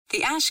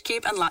The Ash,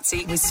 Kip and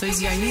Lutzi with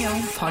Susie O'Neill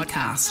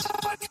podcast.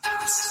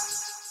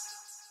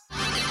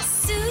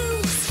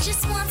 Suze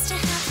just wants to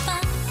have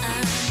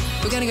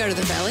fun. We're going to go to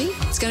the Valley.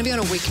 It's going to be on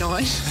a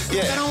weeknight.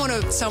 Yeah. I don't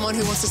want someone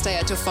who wants to stay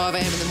out till 5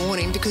 a.m. in the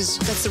morning because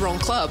that's the wrong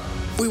club.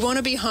 We want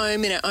to be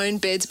home in our own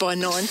beds by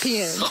 9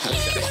 p.m.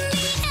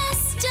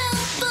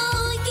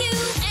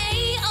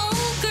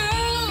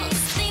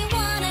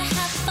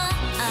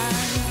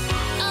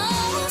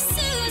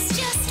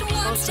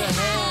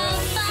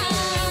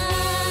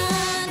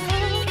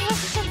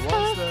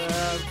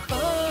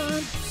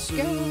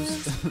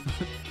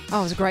 Oh,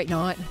 it was a great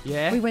night.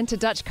 Yeah. We went to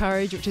Dutch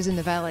Courage, which is in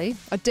the Valley.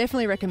 I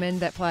definitely recommend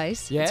that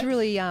place. Yeah. It's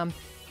really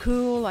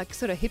cool, like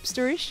sort of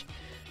hipsterish.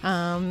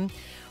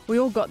 We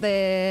all got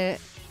there.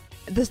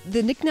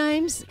 The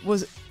nicknames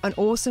was an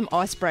awesome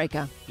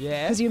icebreaker.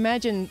 Yeah. Because you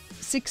imagine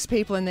 6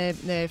 people and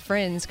their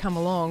friends come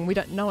along.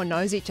 No one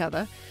knows each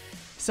other.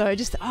 So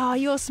just,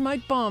 you're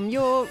Smoke Bomb,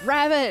 you're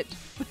Rabbit,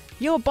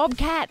 you're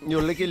Bobcat.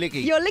 You're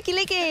licky. You're Licky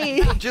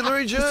Licky.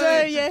 Jillery Jay.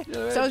 So yeah,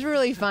 so it was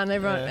really fun.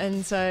 Everyone,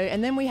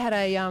 and then we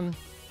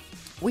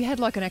had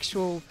like an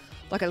actual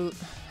a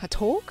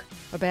talk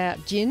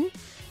about gin.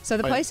 So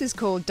the place is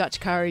called Dutch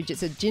Courage.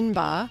 It's a gin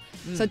bar.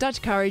 So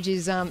Dutch Courage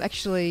is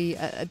actually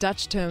a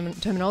Dutch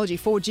terminology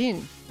for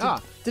gin.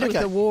 Did it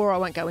with the war. I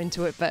won't go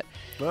into it, but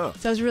so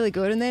it was really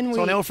good. And then it's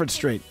on Alfred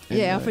Street.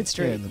 Alfred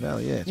Street. Yeah, in the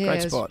Valley. Yeah, it's a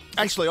great spot.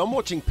 Actually, I'm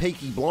watching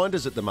Peaky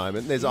Blinders at the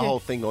moment. There's a whole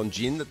thing on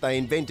gin that they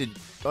invented.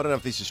 I don't know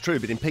if this is true,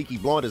 but in Peaky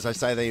Blinders, they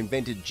say they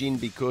invented gin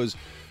because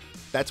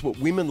that's what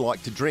women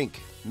like to drink.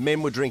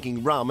 Men were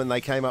drinking rum, and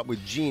they came up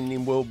with gin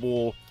in World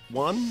War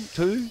I,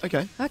 II.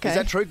 Okay. Is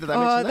that true? Did they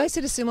mention that? They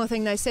said a similar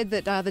thing. They said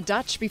that the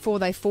Dutch, before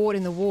they fought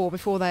in the war,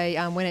 before they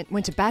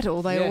went to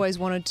battle, they always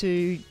wanted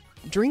to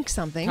drink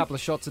something. A couple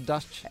of shots of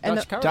Dutch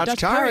Courage.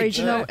 Dutch Courage.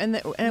 And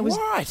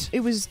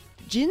it was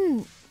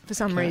gin for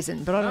some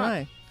reason, but I don't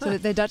know. So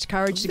their Dutch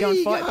Courage to go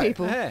and fight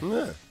people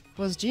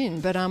was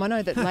gin. But I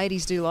know that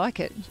ladies do like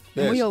it.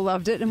 And we all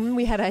loved it. And when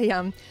we had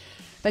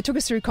they took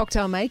us through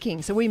cocktail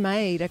making. So we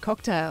made a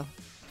cocktail.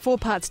 4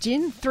 parts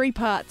gin, 3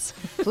 parts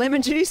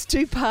lemon juice,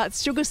 2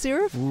 parts sugar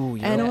syrup. Ooh,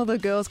 yeah. And all the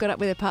girls got up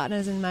with their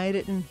partners and made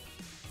it.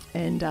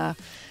 And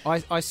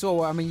I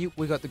saw,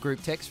 we got the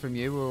group text from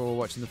you. We were all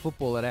watching the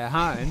football at our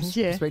homes,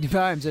 respective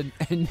homes, and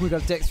we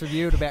got a text from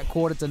you at about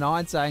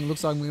 8:45 saying,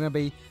 looks like we're going to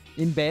be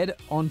in bed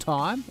on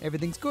time.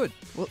 Everything's good.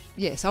 Well,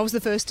 yes, I was the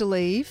first to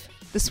leave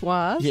the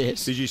Suarez.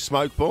 Yes. Did you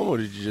smoke bomb or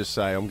did you just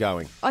say, I'm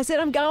going? I said,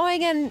 I'm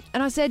going, and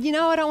I said,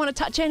 I don't want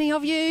to touch any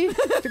of you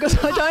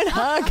because I don't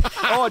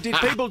hug. Did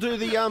people do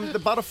the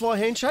butterfly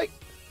handshake?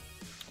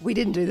 We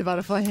didn't do the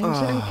butterfly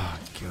handshake. Oh,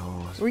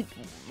 God.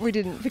 We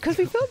didn't because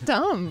we felt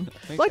dumb.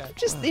 Like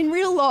just in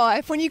real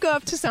life, when you go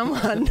up to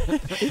someone,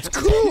 It's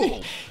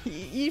cool.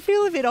 you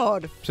feel a bit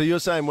odd. So you're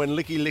saying when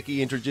Licky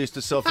Licky introduced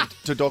herself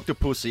to Dr.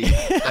 Pussy,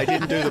 they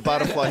didn't do the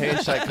butterfly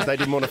handshake because they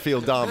didn't want to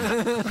feel dumb.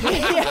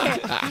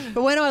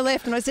 But when I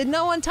left and I said,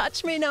 no one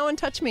touched me,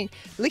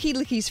 Licky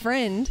Licky's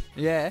friend,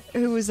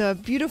 who was a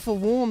beautiful,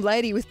 warm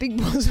lady with big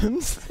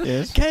bosoms,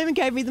 came and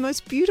gave me the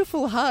most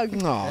beautiful hug.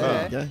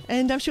 Oh, okay.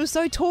 And she was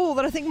so tall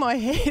that I think my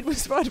head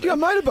was right. You got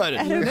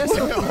motorboated.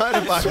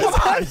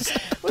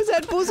 Was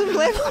that bosom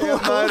level? You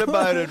got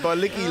motorboated by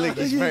Licky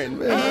Licky's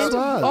friend. And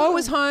I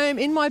was home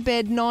in my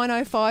bed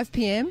 9:05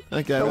 p.m.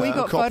 Okay, but we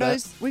got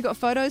photos. We got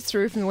photos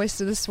through from the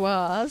west of the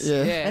Suarez,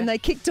 Yeah. and they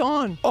kicked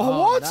on. Oh,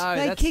 what? No,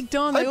 They kicked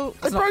on. They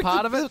That's not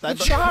part of it. The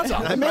charter.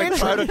 They make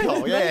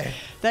protocol,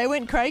 They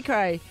went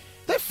cray.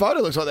 That photo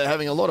looks like they're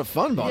having a lot of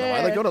fun, by the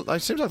Yeah. way.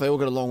 It seems like they all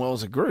got along well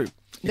as a group.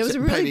 There was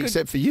a really maybe good-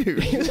 except for you.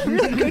 It was a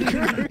really good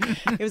group.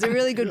 It was a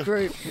really good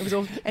group. It was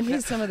all, and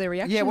here's some of their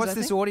reactions. Yeah, what's I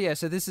this think. audio?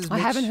 So this is I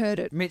Mitch, haven't heard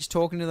it. Mitch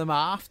talking to them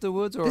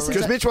afterwards? Or This is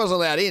Because Mitch wasn't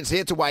allowed in, so he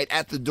had to wait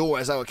at the door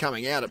as they were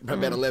coming out at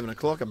about 11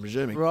 o'clock, I'm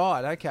presuming.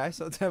 Right, okay,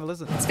 so let's have a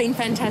listen. It's been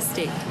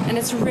fantastic, and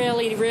it's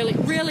really, really,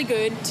 really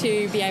good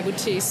to be able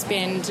to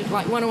spend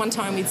like one-on-one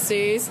time with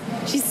Suze.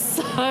 She's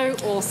so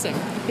awesome,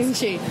 isn't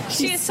she?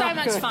 She is so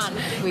much fun.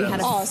 We had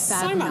a so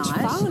fab much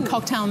night. fun.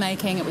 Cocktail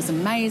making, it was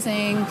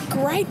amazing.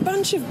 Great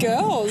bunch of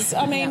girls.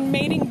 I mean,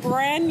 meeting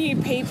brand new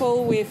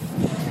people with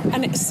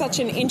such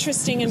an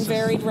interesting and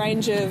varied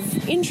range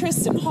of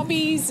interests and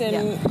hobbies,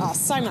 and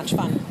so much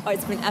fun. Oh,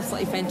 it's been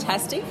absolutely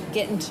fantastic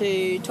getting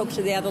to talk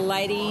to the other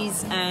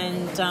ladies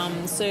and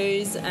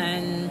Suze,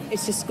 and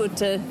it's just good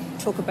to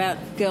talk about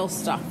girl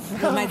stuff.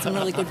 We've made some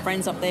really good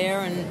friends up there,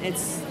 and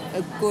it's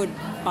a good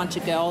bunch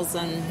of girls,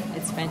 and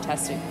it's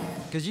fantastic.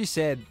 Because you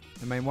said,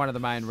 one of the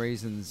main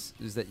reasons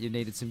is that you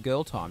needed some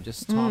girl time,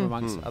 just time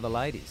amongst other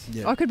ladies.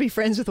 Yeah. I could be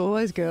friends with all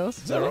those girls.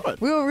 Is that right?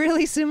 We were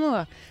really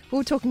similar. We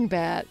were talking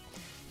about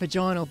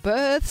vaginal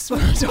births. We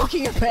were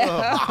talking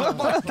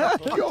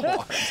about.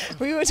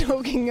 We were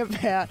talking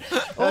about.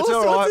 That's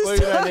all right. We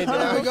don't need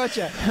to. We got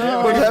you.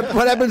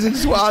 What happens in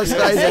Suarez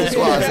stays in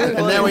Suarez,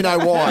 and now we know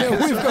why.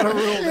 We've got a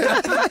rule.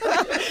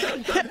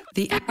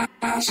 The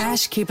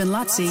Ash, Kip and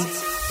Lutzi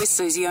with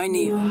Susie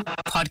O'Neill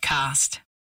podcast.